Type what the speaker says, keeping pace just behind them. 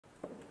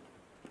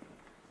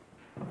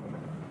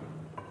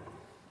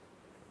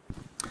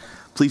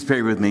Please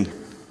pray with me.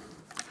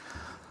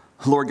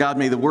 Lord God,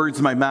 may the words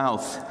of my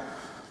mouth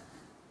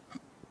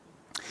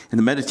and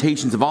the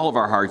meditations of all of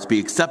our hearts be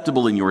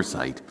acceptable in your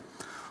sight.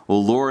 O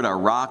Lord, our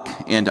rock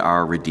and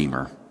our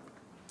redeemer.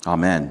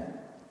 Amen.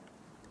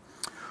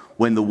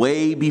 When the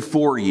way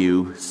before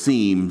you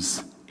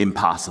seems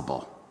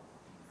impossible.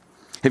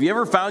 Have you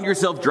ever found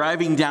yourself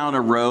driving down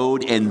a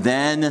road and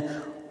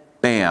then,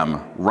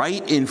 bam,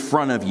 right in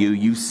front of you,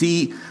 you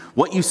see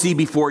what you see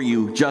before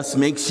you just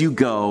makes you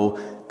go,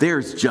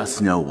 there's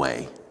just no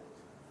way.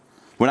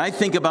 When I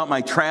think about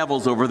my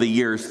travels over the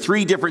years,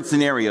 3 different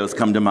scenarios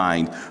come to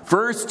mind.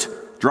 First,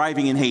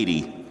 driving in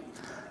Haiti.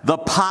 The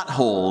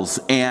potholes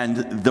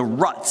and the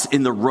ruts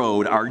in the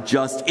road are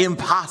just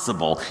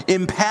impossible,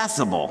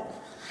 impassable.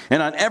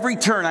 And on every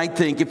turn, I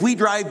think, if we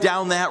drive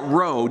down that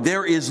road,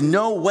 there is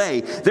no way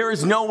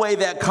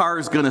that car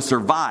is going to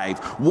survive.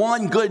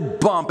 One good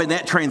bump and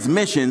that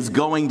transmission's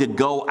going to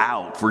go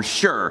out for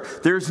sure.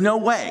 There's no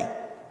way.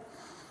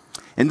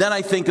 And then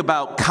I think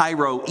about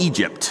Cairo,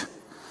 Egypt.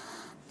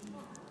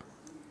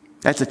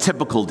 That's a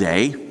typical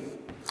day. The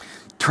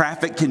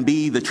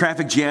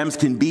traffic jams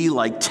can be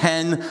like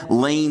 10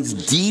 lanes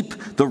deep.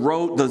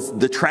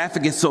 The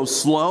traffic is so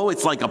slow,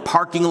 it's like a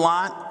parking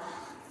lot.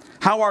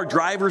 How our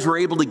drivers were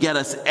able to get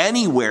us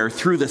anywhere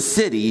through the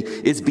city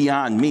is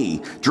beyond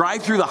me.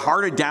 Drive through the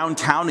heart of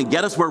downtown and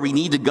get us where we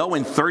need to go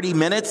in 30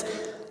 minutes?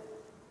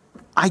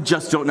 I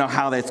just don't know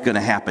how that's going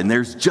to happen.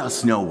 There's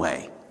just no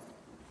way.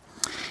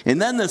 And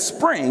then this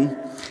spring,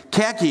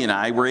 Kaki and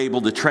I were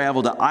able to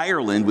travel to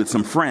Ireland with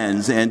some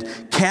friends, and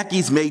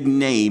Kaki's maiden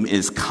name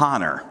is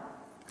Connor.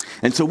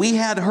 And so we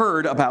had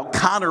heard about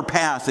Connor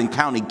Pass in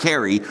County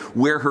Kerry,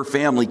 where her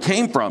family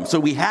came from. So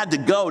we had to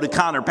go to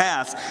Connor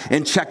Pass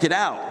and check it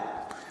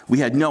out. We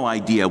had no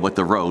idea what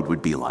the road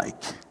would be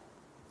like.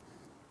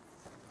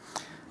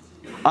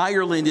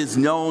 Ireland is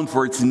known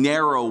for its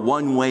narrow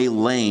one-way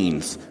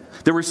lanes.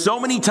 There were so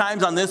many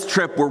times on this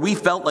trip where we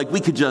felt like we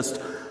could just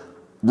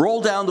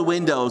roll down the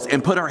windows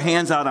and put our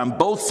hands out on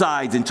both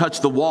sides and touch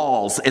the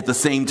walls at the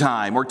same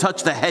time, or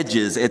touch the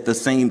hedges at the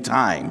same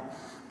time.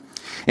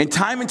 And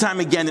time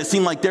again, it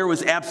seemed like there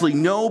was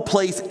absolutely no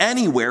place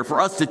anywhere for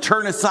us to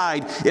turn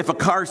aside if a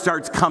car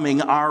starts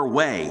coming our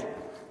way.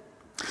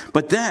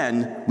 But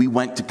then we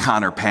went to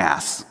Connor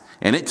Pass,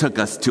 and it took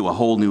us to a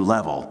whole new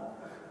level.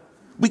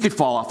 We could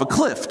fall off a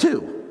cliff,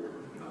 too.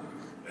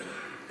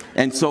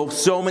 And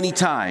so many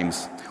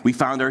times, we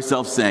found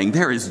ourselves saying,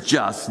 there is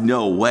just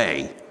no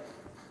way.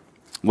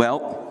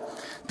 Well,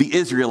 the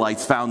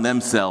Israelites found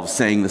themselves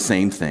saying the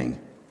same thing.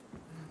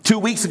 2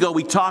 weeks ago,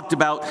 we talked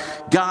about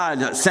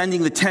God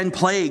sending the 10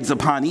 plagues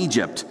upon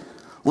Egypt.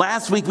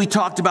 Last week, we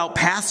talked about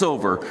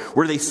Passover,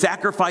 where they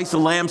sacrificed the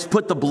lambs,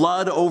 put the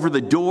blood over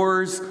the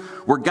doors,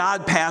 where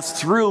God passed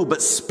through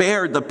but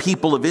spared the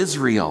people of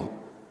Israel.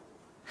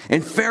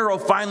 And Pharaoh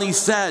finally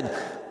said,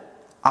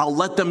 I'll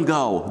let them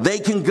go. They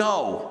can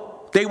go.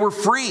 They were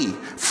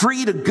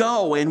free to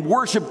go and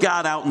worship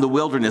God out in the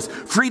wilderness,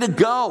 free to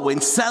go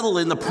and settle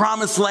in the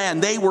promised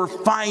land. They were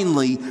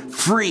finally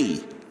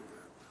free.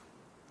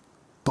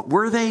 But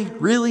were they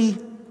really?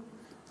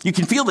 You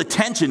can feel the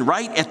tension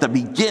right at the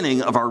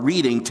beginning of our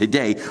reading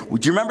today.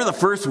 Would you remember the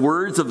first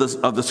words of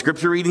the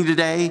scripture reading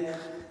today?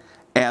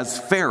 As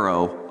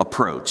Pharaoh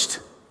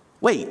approached.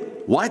 Wait,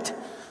 what?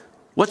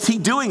 What's he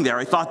doing there?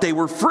 I thought they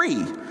were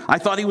free. I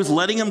thought he was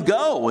letting them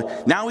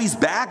go. Now he's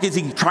back. Is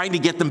he trying to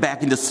get them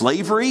back into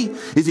slavery?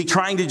 Is he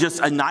trying to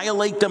just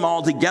annihilate them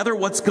altogether?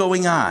 What's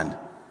going on?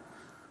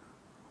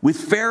 With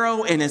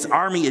Pharaoh and his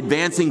army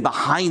advancing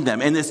behind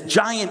them and this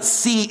giant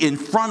sea in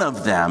front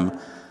of them,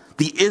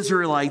 the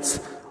Israelites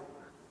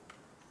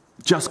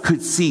just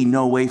could see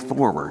no way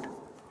forward.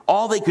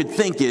 All they could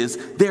think is,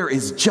 there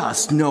is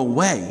just no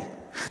way.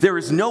 There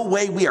is no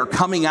way we are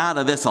coming out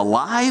of this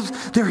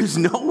alive. There is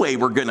no way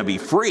we're going to be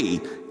free.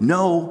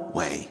 No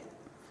way.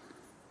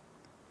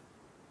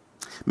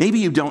 Maybe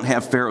you don't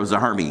have Pharaoh's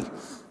army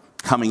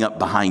coming up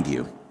behind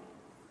you.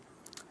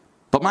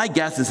 But my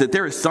guess is that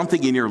there is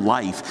something in your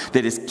life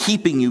that is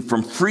keeping you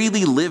from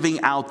freely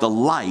living out the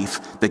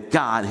life that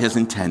God has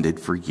intended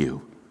for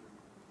you.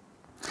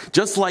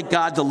 Just like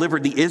God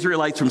delivered the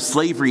Israelites from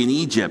slavery in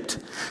Egypt,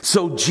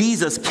 so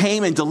Jesus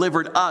came and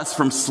delivered us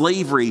from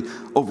slavery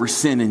over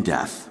sin and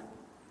death.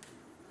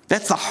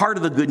 That's the heart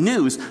of the good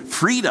news,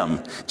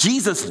 freedom.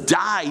 Jesus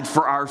died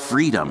for our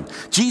freedom.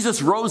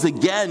 Jesus rose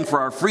again for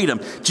our freedom.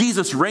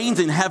 Jesus reigns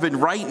in heaven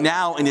right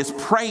now and is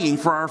praying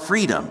for our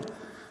freedom.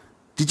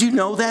 Did you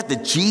know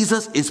that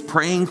Jesus is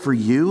praying for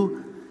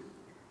you?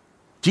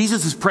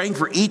 Jesus is praying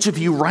for each of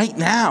you right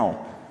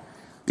now.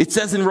 It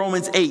says in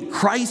Romans 8,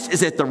 Christ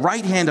is at the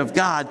right hand of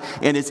God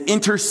and is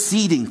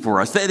interceding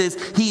for us. That is,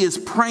 he is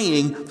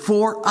praying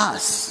for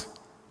us.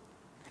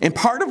 And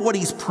part of what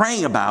he's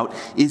praying about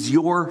is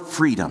your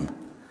freedom,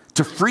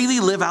 to freely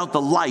live out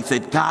the life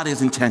that God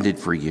has intended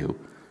for you.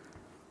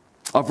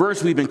 A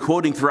verse we've been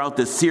quoting throughout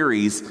this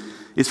series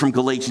is from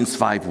Galatians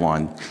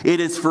 5:1. It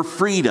is for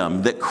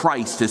freedom that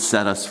Christ has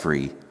set us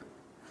free.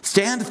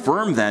 Stand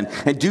firm then,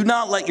 and do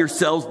not let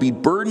yourselves be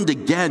burdened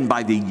again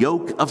by the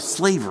yoke of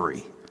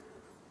slavery.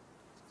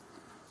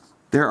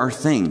 There are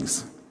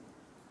things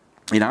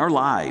in our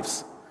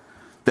lives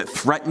that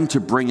threaten to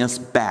bring us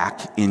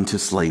back into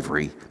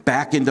slavery,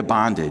 back into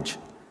bondage,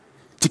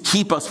 to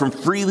keep us from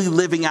freely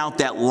living out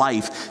that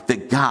life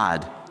that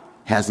God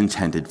has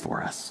intended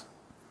for us.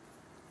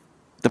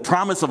 The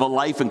promise of a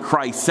life in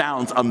Christ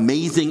sounds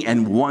amazing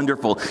and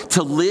wonderful.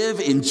 To live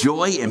in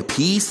joy and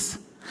peace,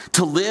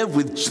 to live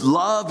with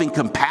love and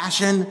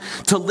compassion,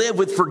 to live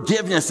with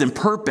forgiveness and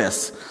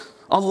purpose.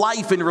 A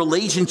life in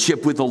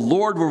relationship with the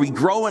Lord where we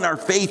grow in our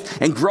faith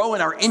and grow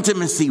in our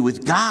intimacy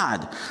with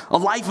God. A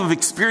life of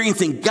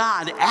experiencing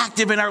God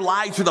active in our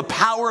lives through the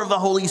power of the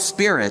Holy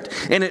Spirit.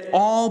 And it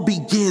all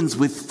begins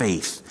with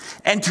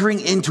faith, entering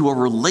into a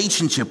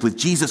relationship with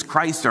Jesus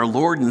Christ, our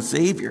Lord and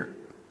Savior.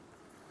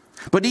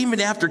 But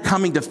even after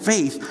coming to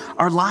faith,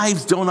 our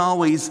lives don't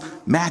always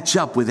match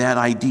up with that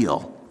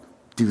ideal,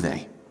 do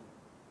they?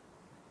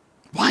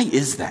 Why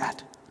is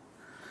that?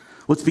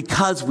 Well, it's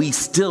because we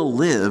still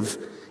live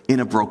in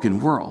a broken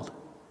world.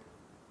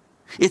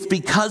 It's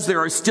because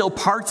there are still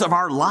parts of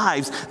our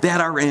lives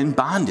that are in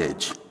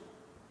bondage.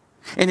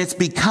 And it's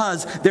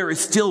because there is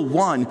still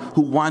one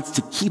who wants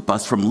to keep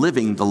us from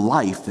living the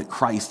life that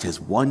Christ has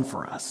won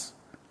for us.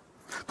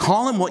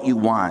 Call him what you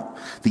want,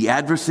 the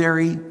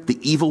adversary, the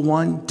evil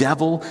one,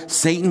 devil,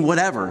 Satan,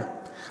 whatever.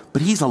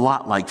 But he's a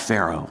lot like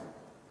Pharaoh.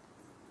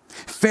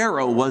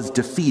 Pharaoh was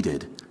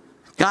defeated.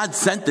 God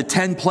sent the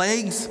 10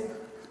 plagues,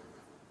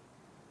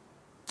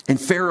 and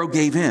Pharaoh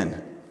gave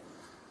in.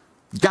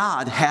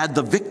 God had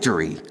the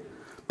victory,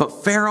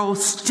 but Pharaoh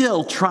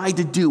still tried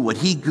to do what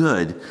he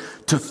could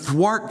to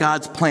thwart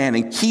God's plan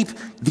and keep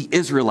the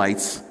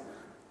Israelites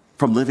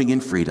from living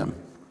in freedom.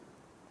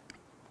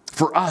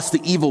 For us,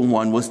 the evil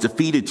one was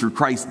defeated through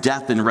Christ's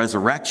death and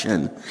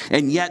resurrection,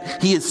 and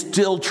yet he is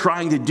still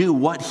trying to do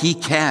what he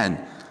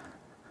can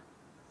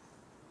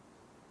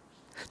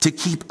to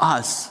keep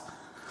us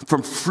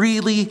from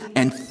freely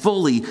and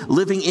fully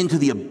living into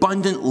the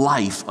abundant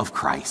life of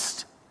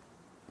Christ.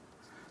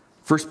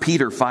 1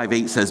 Peter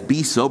 5:8 says,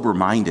 "Be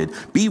sober-minded,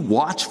 be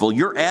watchful.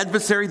 Your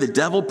adversary, the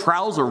devil,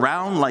 prowls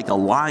around like a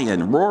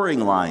lion, roaring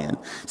lion,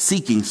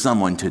 seeking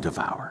someone to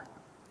devour."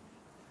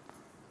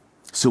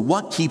 So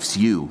what keeps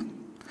you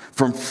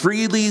from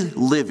freely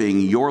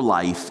living your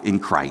life in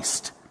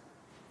Christ?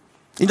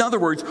 In other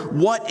words,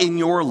 what in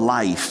your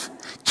life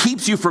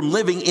keeps you from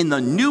living in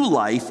the new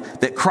life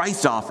that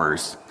Christ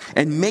offers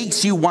and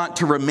makes you want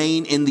to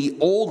remain in the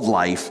old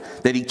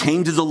life that he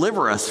came to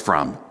deliver us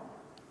from?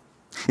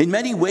 In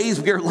many ways,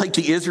 we are like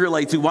the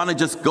Israelites who want to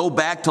just go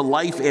back to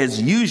life as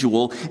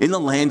usual in the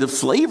land of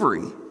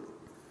slavery.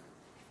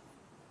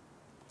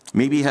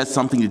 Maybe it has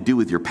something to do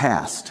with your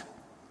past.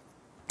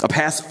 A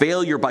past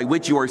failure by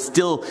which you are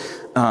still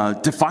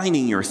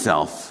defining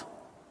yourself.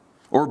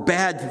 Or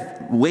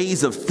bad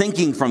ways of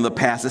thinking from the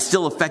past that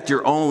still affect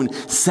your own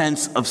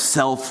sense of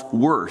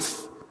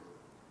self-worth.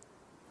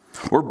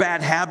 Or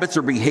bad habits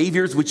or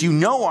behaviors which you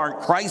know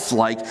aren't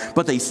Christ-like,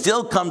 but they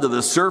still come to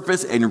the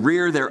surface and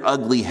rear their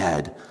ugly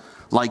head,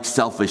 like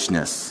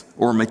selfishness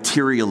or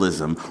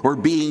materialism or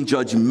being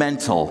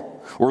judgmental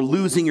or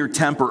losing your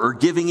temper or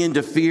giving in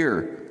to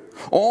fear.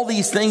 All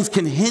these things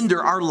can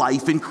hinder our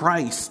life in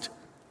Christ.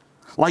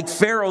 Like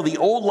Pharaoh, the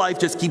old life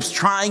just keeps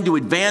trying to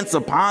advance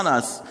upon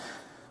us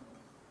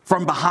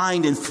from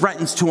behind and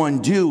threatens to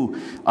undo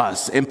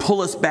us and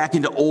pull us back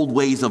into old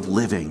ways of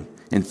living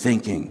and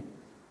thinking.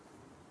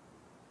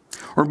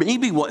 Or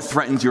maybe what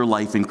threatens your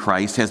life in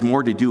Christ has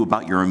more to do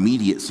about your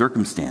immediate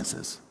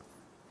circumstances.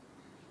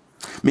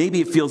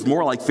 Maybe it feels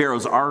more like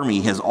Pharaoh's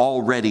army has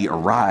already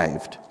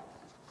arrived,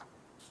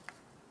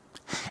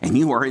 and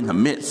you are in the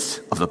midst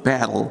of the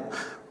battle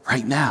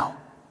right now.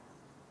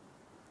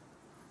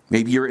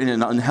 Maybe you're in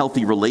an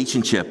unhealthy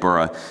relationship or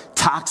a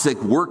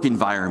toxic work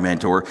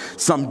environment or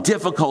some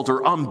difficult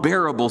or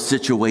unbearable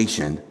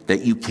situation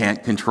that you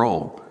can't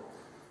control.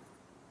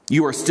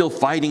 You are still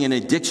fighting an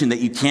addiction that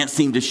you can't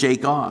seem to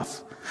shake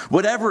off.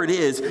 Whatever it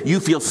is, you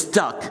feel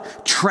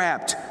stuck,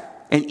 trapped,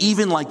 and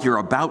even like you're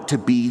about to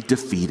be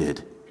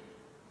defeated.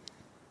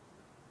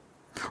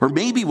 Or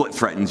maybe what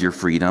threatens your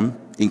freedom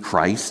in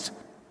Christ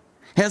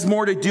has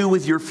more to do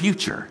with your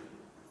future.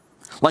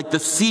 Like the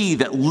sea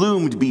that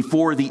loomed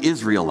before the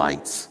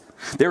Israelites.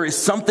 There is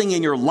something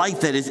in your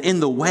life that is in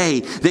the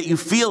way that you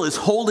feel is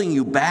holding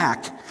you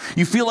back.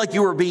 You feel like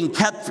you are being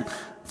kept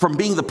from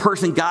being the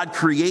person God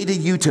created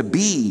you to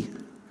be.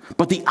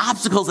 But the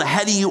obstacles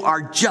ahead of you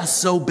are just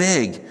so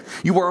big.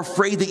 You are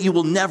afraid that you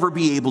will never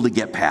be able to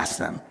get past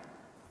them.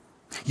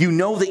 You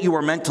know that you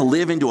are meant to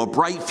live into a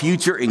bright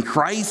future in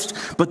Christ,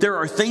 but there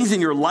are things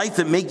in your life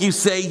that make you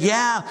say,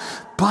 yeah,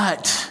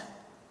 but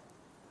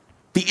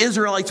the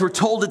Israelites were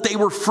told that they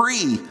were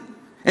free.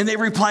 And they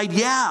replied,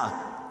 yeah,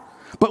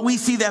 but we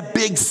see that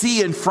big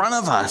sea in front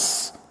of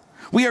us.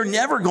 We are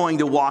never going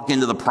to walk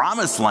into the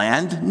promised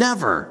land.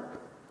 Never.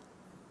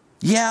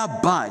 Yeah,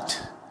 but.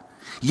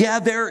 Yeah,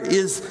 there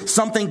is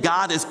something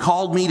God has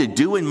called me to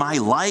do in my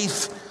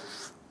life,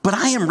 but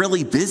I am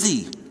really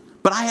busy.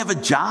 But I have a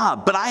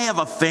job. But I have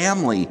a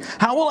family.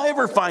 How will I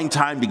ever find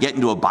time to get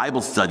into a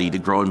Bible study to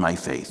grow in my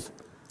faith?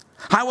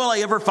 How will I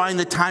ever find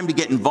the time to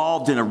get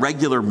involved in a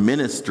regular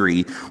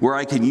ministry where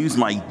I can use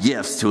my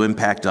gifts to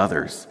impact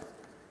others?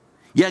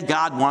 Yeah,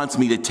 God wants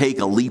me to take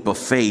a leap of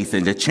faith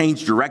and to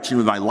change direction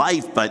with my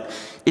life, but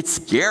it's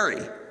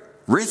scary.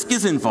 Risk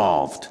is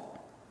involved.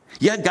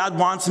 Yeah, God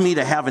wants me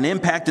to have an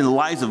impact in the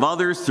lives of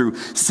others through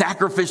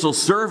sacrificial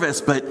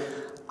service, but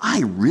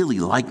I really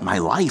like my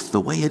life the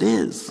way it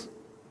is.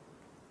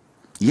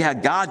 Yeah,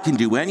 God can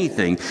do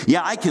anything.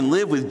 Yeah, I can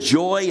live with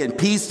joy and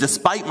peace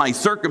despite my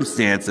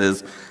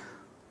circumstances,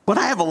 but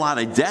I have a lot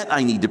of debt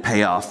I need to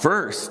pay off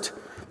first.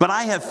 But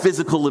I have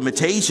physical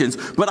limitations,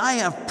 but I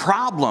have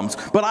problems,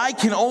 but I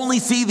can only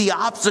see the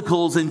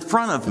obstacles in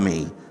front of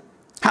me.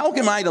 How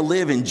am I to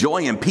live in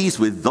joy and peace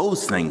with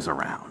those things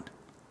around?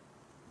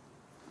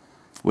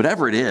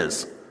 Whatever it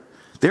is,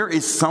 there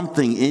is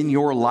something in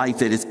your life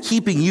that is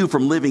keeping you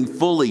from living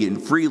fully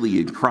and freely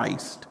in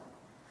Christ.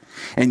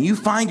 And you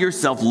find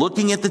yourself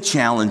looking at the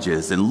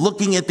challenges and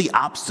looking at the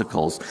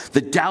obstacles,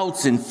 the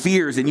doubts and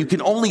fears, and you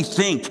can only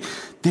think,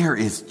 there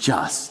is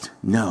just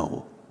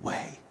no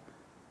way.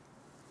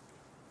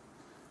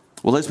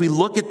 Well, as we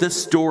look at this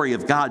story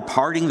of God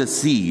parting the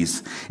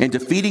seas and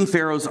defeating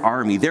Pharaoh's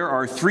army, there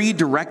are 3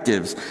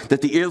 directives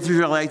that the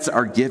Israelites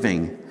are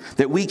giving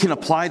that we can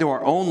apply to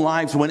our own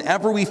lives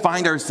whenever we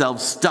find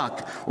ourselves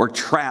stuck or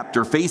trapped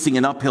or facing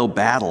an uphill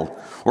battle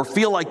or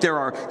feel like there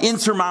are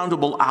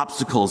insurmountable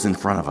obstacles in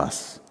front of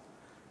us.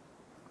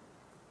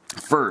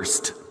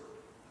 First,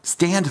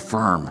 stand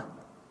firm.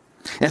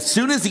 As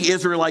soon as the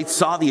Israelites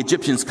saw the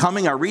Egyptians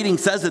coming, our reading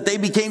says that they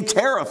became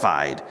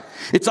terrified.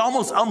 It's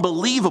almost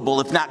unbelievable,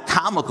 if not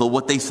comical,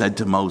 what they said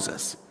to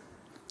Moses.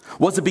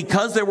 Was it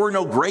because there were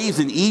no graves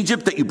in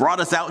Egypt that you brought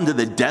us out into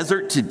the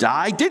desert to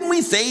die? Didn't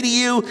we say to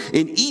you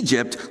in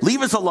Egypt,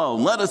 leave us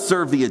alone, let us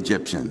serve the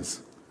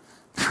Egyptians?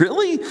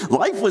 Really?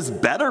 Life was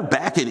better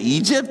back in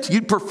Egypt?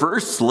 You'd prefer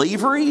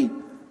slavery?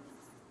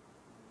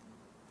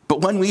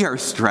 But when we are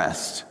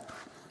stressed,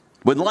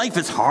 when life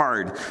is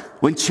hard,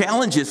 when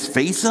challenges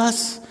face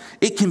us,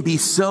 it can be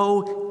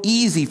so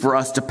easy for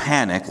us to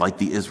panic like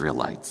the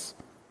Israelites.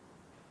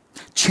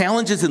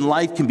 Challenges in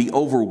life can be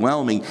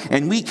overwhelming,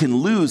 and we can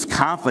lose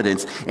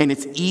confidence, and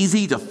it's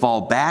easy to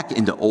fall back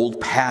into old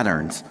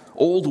patterns,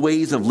 old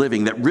ways of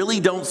living that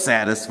really don't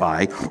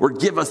satisfy or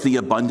give us the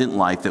abundant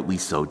life that we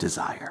so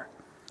desire.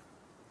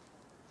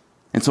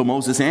 And so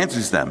Moses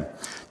answers them,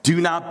 do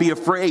not be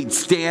afraid,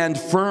 stand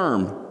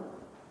firm,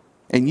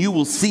 and you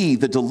will see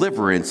the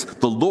deliverance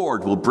the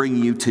Lord will bring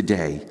you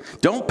today.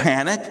 Don't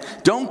panic.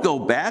 Don't go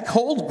back.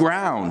 Hold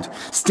ground.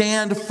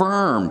 Stand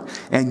firm,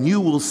 and you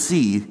will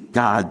see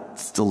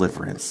God's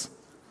deliverance.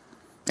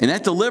 And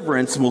that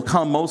deliverance will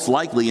come most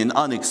likely in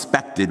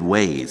unexpected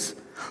ways.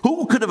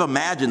 Who could have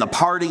imagined the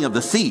parting of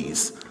the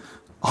seas?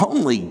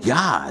 Only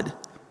God.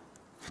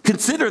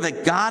 Consider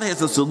that God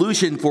has a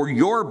solution for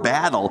your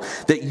battle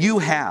that you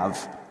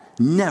have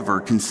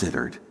never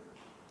considered.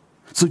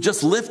 So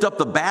just lift up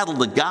the battle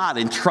to God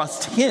and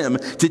trust Him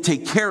to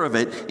take care of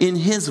it in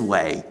His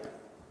way.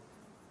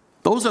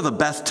 Those are the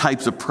best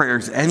types of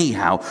prayers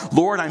anyhow.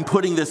 Lord, I'm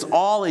putting this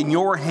all in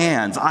your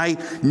hands. I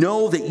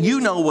know that you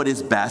know what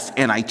is best,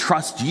 and I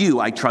trust you.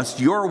 I trust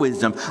your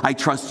wisdom. I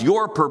trust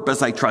your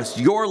purpose. I trust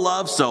your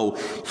love. So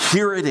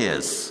here it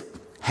is.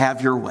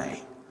 Have your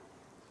way.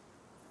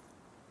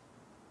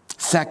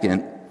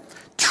 Second,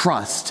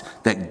 trust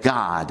that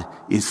God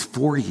is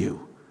for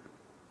you.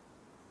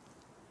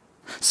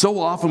 So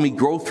often we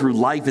go through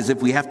life as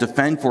if we have to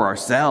fend for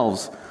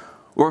ourselves,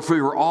 or if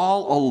we were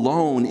all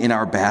alone in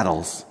our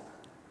battles.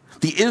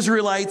 The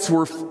Israelites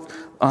were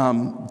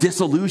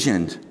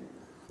disillusioned.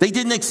 They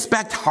didn't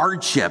expect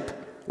hardship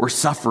or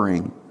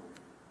suffering.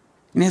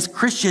 And as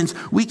Christians,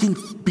 we can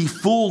be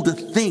fooled to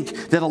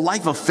think that a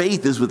life of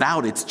faith is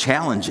without its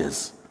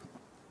challenges.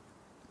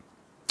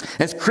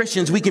 As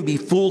Christians, we can be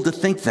fooled to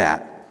think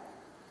that.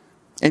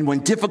 And when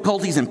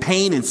difficulties and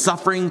pain and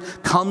suffering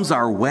comes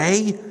our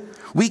way,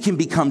 we can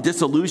become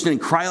disillusioned and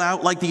cry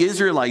out like the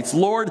Israelites,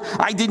 Lord,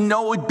 I didn't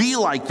know it would be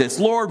like this.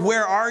 Lord,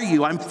 where are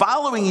you? I'm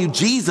following you,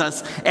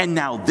 Jesus, and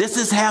now this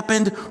has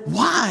happened.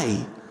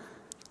 Why?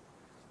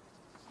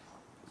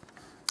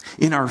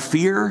 In our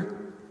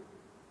fear,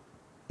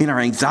 in our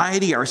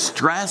anxiety, our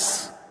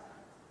stress,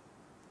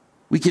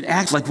 we can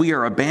act like we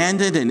are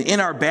abandoned, and in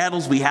our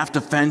battles we have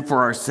to fend for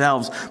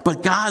ourselves.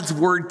 But God's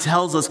word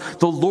tells us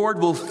the Lord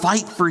will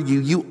fight for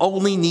you. You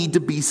only need to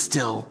be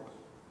still.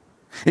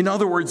 In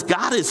other words,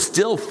 God is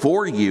still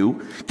for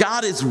you.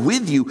 God is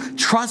with you.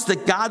 Trust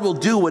that God will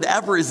do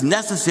whatever is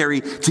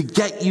necessary to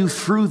get you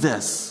through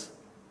this.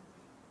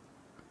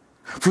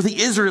 For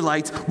the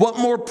Israelites, what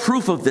more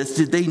proof of this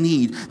did they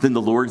need than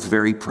the Lord's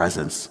very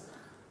presence?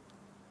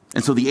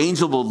 And so the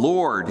angel of the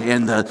Lord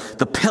and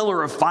the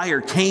pillar of fire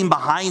came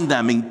behind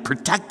them and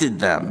protected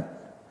them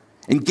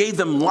and gave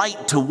them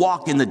light to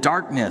walk in the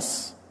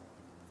darkness.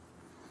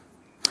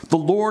 The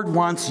Lord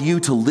wants you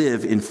to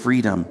live in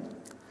freedom.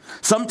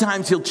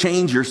 Sometimes He'll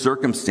change your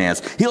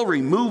circumstance. He'll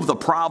remove the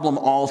problem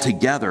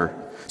altogether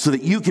so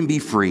that you can be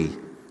free.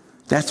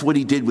 That's what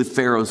He did with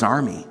Pharaoh's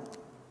army.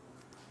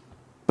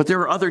 But there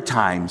are other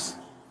times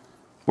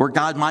Or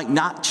God might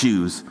not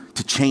choose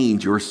to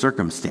change your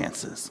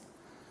circumstances,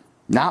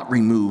 not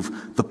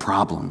remove the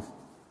problem,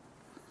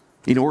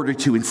 in order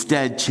to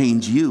instead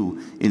change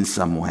you in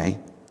some way,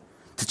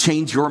 to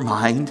change your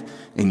mind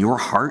and your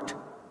heart,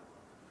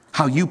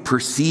 how you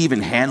perceive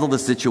and handle the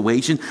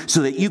situation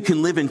so that you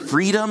can live in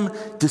freedom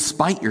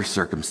despite your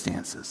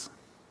circumstances.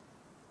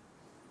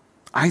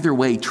 Either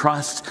way,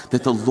 trust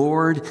that the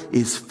Lord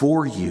is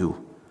for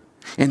you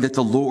and that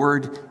the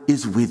Lord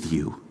is with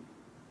you.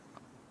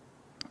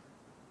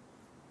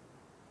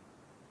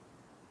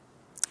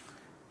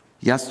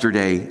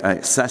 Yesterday,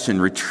 at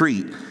session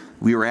retreat,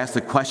 we were asked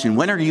the question,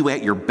 when are you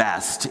at your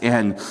best?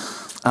 And,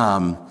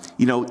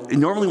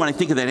 normally when I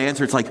think of that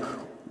answer, it's like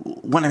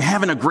when I'm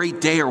having a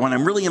great day or when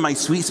I'm really in my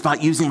sweet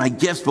spot using my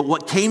gifts. But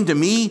what came to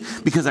me,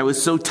 because I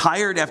was so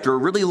tired after a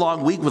really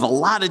long week with a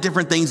lot of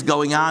different things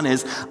going on,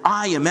 is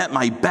I am at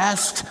my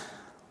best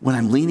when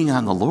I'm leaning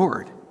on the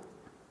Lord.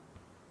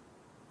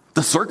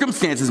 The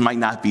circumstances might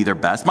not be their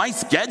best. My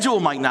schedule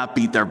might not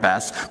be their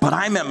best, but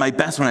I'm at my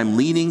best when I'm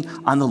leaning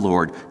on the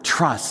Lord.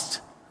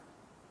 Trust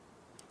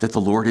that the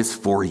Lord is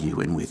for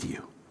you and with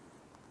you.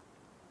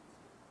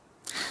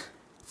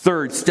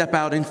 Third, step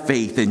out in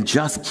faith and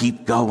just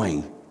keep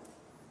going.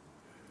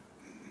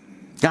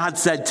 God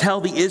said, tell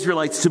the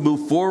Israelites to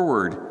move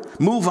forward.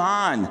 Move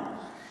on.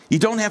 You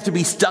don't have to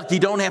be stuck. You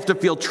don't have to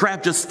feel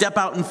trapped. Just step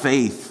out in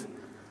faith.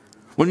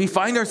 When we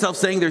find ourselves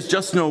saying there's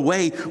just no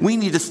way, we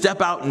need to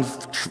step out in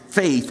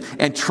faith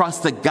and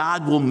trust that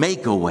God will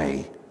make a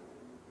way.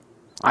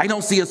 I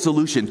don't see a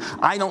solution.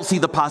 I don't see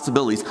the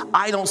possibilities.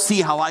 I don't see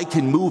how I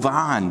can move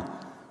on.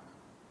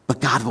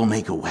 But God will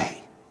make a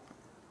way.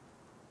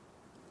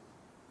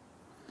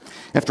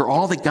 After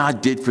all that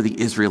God did for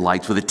the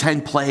Israelites with the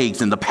 10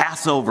 plagues and the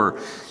Passover,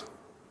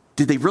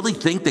 did they really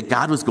think that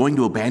God was going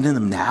to abandon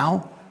them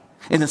now?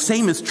 And the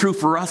same is true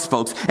for us,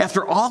 folks.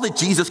 After all that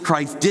Jesus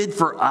Christ did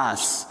for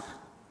us,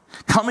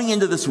 coming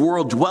into this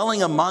world,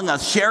 dwelling among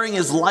us, sharing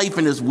his life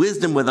and his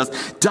wisdom with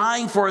us,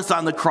 dying for us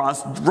on the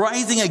cross,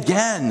 rising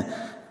again.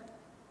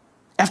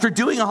 After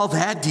doing all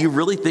that, do you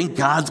really think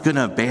God's going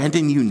to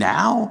abandon you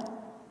now?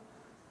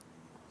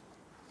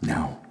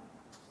 No.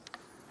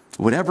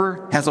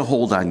 Whatever has a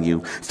hold on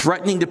you,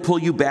 threatening to pull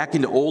you back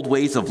into old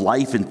ways of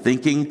life and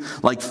thinking,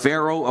 like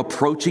Pharaoh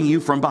approaching you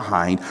from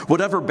behind,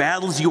 whatever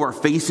battles you are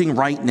facing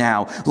right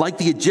now, like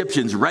the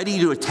Egyptians ready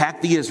to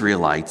attack the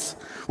Israelites,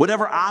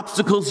 whatever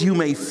obstacles you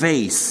may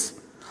face,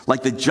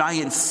 like the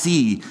giant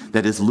sea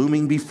that is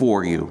looming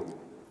before you,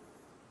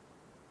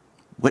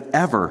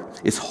 whatever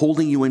is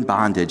holding you in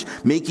bondage,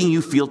 making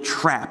you feel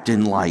trapped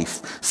in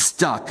life,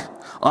 stuck,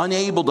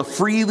 unable to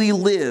freely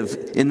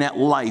live in that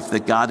life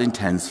that God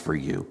intends for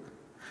you,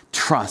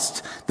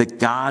 trust that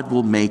God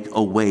will make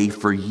a way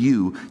for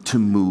you to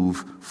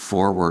move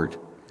forward.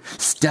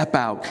 Step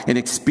out and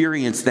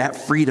experience that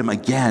freedom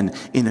again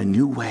in a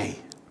new way.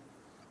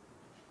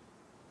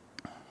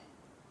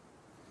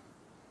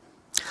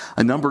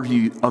 A number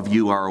of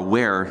you are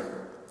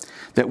aware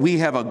that we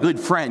have a good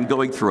friend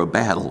going through a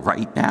battle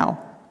right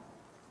now.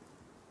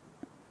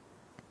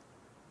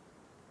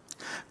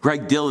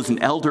 Greg Dill is an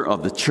elder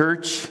of the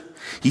church.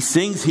 He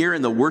sings here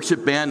in the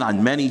worship band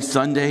on many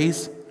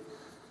Sundays.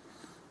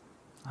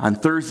 On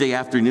Thursday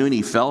afternoon,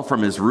 he fell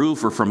from his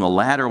roof or from the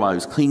ladder while he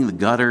was cleaning the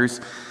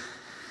gutters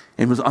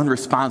and was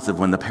unresponsive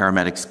when the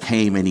paramedics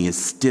came, and he is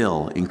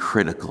still in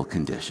critical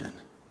condition.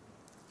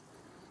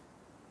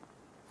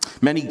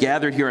 Many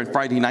gathered here on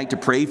Friday night to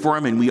pray for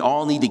him, and we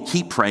all need to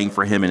keep praying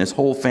for him and his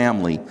whole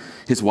family.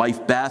 His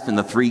wife, Beth, and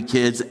the 3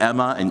 kids,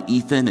 Emma and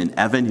Ethan and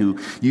Evan, who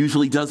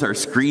usually does our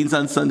screens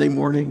on Sunday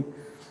morning.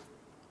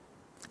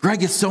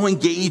 Greg is so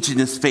engaged in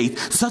his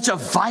faith, such a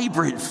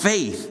vibrant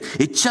faith.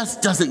 It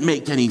just doesn't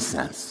make any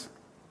sense.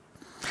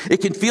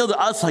 It can feel to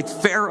us like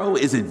Pharaoh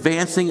is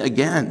advancing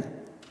again.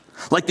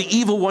 Like the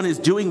evil one is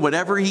doing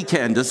whatever he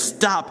can to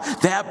stop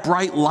that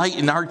bright light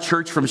in our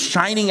church from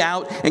shining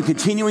out and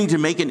continuing to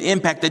make an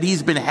impact that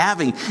he's been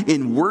having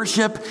in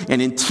worship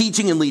and in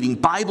teaching and leading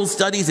Bible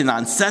studies and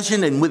on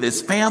session and with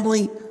his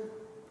family.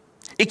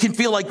 It can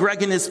feel like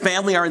Greg and his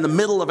family are in the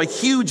middle of a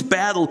huge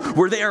battle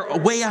where they are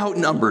way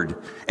outnumbered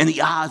and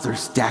the odds are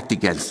stacked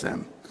against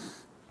them.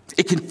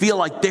 It can feel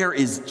like there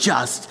is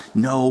just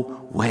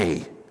no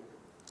way.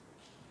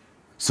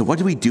 So what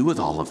do we do with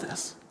all of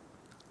this?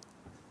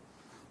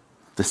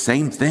 The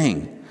same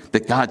thing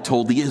that God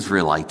told the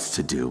Israelites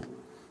to do.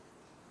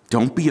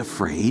 Don't be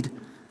afraid.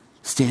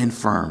 Stand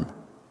firm.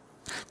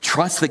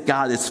 Trust that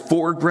God is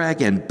for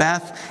Greg and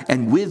Beth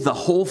and with the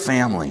whole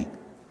family,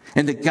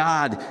 and that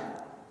God,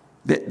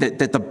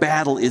 that the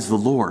battle is the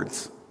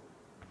Lord's.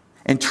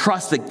 And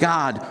trust that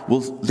God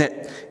will,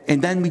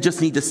 and then we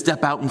just need to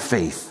step out in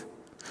faith,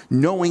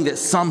 knowing that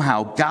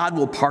somehow God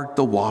will part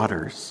the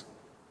waters.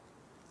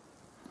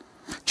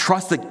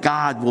 Trust that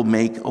God will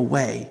make a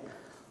way.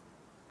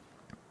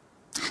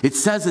 It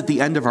says at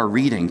the end of our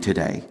reading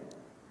today,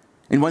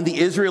 and when the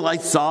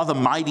Israelites saw the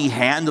mighty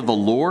hand of the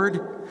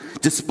Lord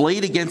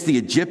displayed against the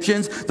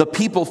Egyptians, the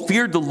people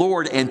feared the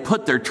Lord and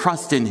put their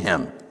trust in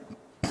him.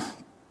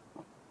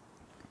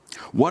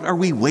 What are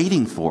we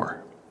waiting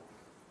for?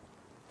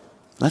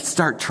 Let's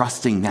start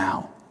trusting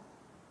now.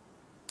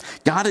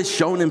 God has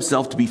shown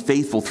himself to be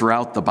faithful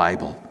throughout the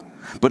Bible,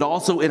 but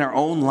also in our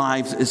own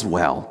lives as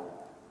well.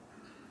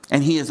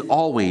 And he is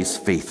always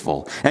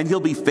faithful. And he'll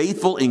be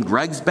faithful in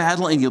Greg's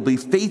battle, and he'll be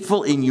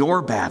faithful in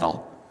your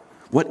battle.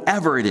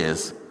 Whatever it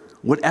is,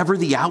 whatever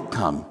the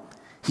outcome,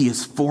 he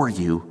is for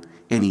you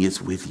and he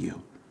is with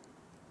you.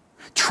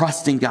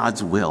 Trust in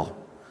God's will.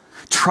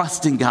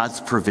 Trust in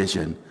God's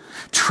provision.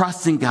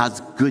 Trust in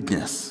God's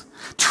goodness.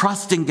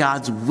 Trust in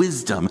God's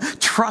wisdom.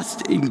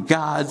 Trust in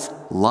God's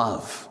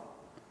love.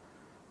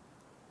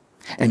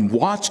 And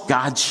watch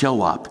God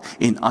show up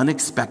in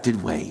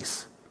unexpected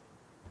ways.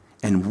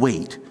 And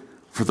wait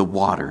for the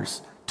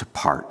waters to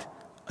part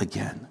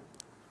again.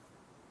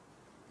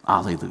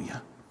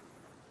 Alleluia.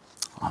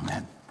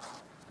 Amen.